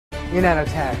In an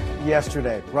attack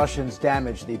yesterday, Russians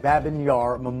damaged the Babyn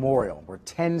Yar memorial, where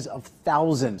tens of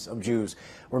thousands of Jews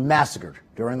were massacred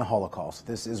during the Holocaust.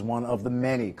 This is one of the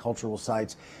many cultural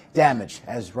sites damaged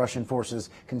as Russian forces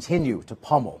continue to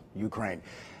pummel Ukraine.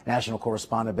 National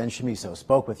correspondent Ben Shemiso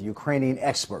spoke with a Ukrainian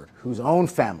expert whose own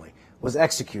family was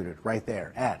executed right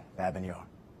there at Babyn Yar.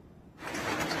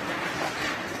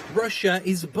 Russia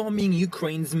is bombing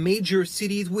Ukraine's major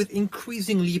cities with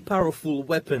increasingly powerful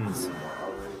weapons.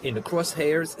 In the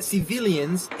crosshairs,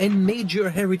 civilians and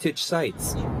major heritage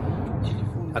sites.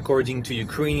 According to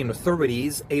Ukrainian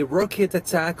authorities, a rocket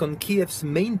attack on Kyiv's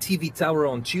main TV tower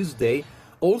on Tuesday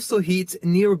also hit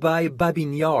nearby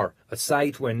Babyn Yar, a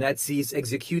site where Nazis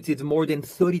executed more than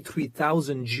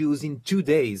 33,000 Jews in 2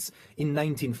 days in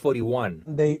 1941.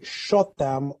 They shot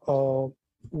them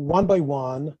one by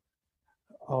one,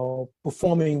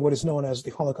 performing what is known as the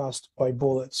Holocaust by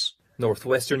bullets.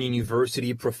 Northwestern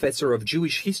University professor of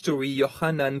Jewish history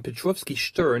Yohanan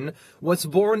Petrovsky-Shtern was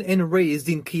born and raised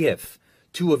in Kyiv.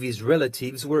 Two of his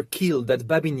relatives were killed at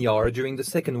Babyn Yar during the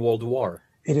Second World War.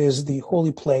 It is the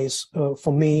holy place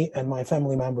for me and my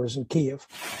family members in Kyiv.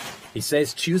 He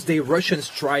says Tuesday Russian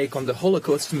strike on the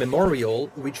Holocaust memorial,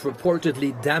 which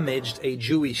reportedly damaged a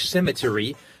Jewish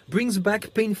cemetery, brings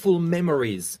back painful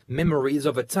memories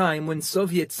of a time when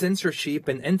Soviet censorship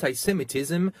and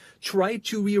antisemitism tried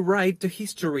to rewrite the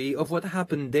history of what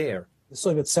happened there. The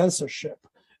Soviet censorship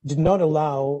did not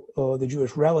allow the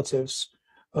Jewish relatives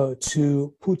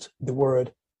to put the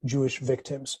word Jewish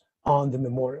victims on the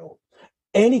memorial.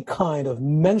 Any kind of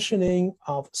mentioning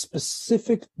of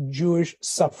specific Jewish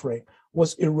suffering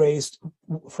was erased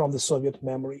from the Soviet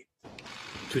memory.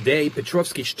 Today,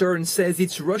 Petrovsky-Shtern says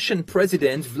it's Russian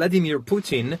President Vladimir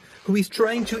Putin who is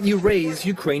trying to erase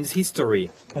Ukraine's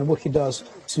history. And what he does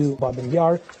to Babyn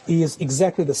Yar is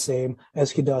exactly the same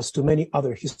as he does to many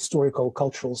other historical,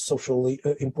 cultural, socially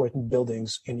important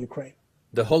buildings in Ukraine.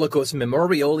 The Holocaust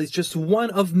Memorial is just one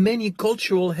of many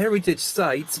cultural heritage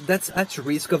sites that's at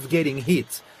risk of getting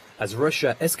hit as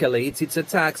Russia escalates its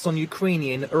attacks on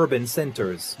Ukrainian urban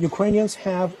centers. Ukrainians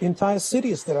have entire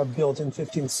cities that are built in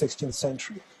 15th, 16th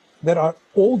century that are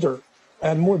older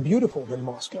and more beautiful than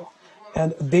Moscow,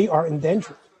 and they are in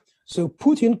danger. So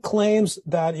Putin claims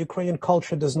that Ukrainian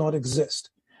culture does not exist,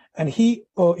 and he,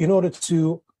 in order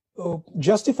to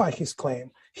justify his claim,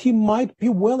 he might be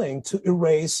willing to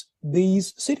erase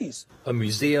these cities. A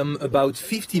museum about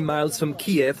 50 miles from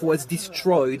Kyiv was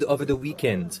destroyed over the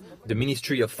weekend. The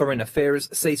Ministry of Foreign Affairs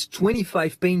says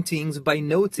 25 paintings by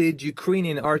noted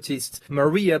Ukrainian artist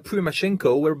Maria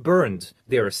Primashenko were burned.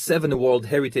 There are 7 World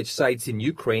Heritage Sites in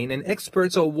Ukraine, and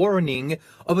experts are warning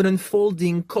of an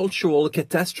unfolding cultural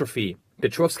catastrophe.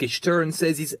 Petrovsky-Shtern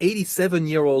says his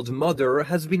 87-year-old mother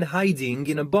has been hiding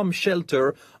in a bomb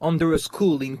shelter under a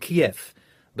school in Kyiv.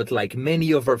 But like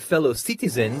many of her fellow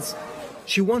citizens,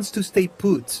 she wants to stay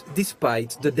put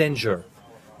despite the danger.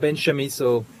 Ben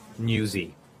Shemiso,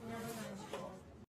 Newsy.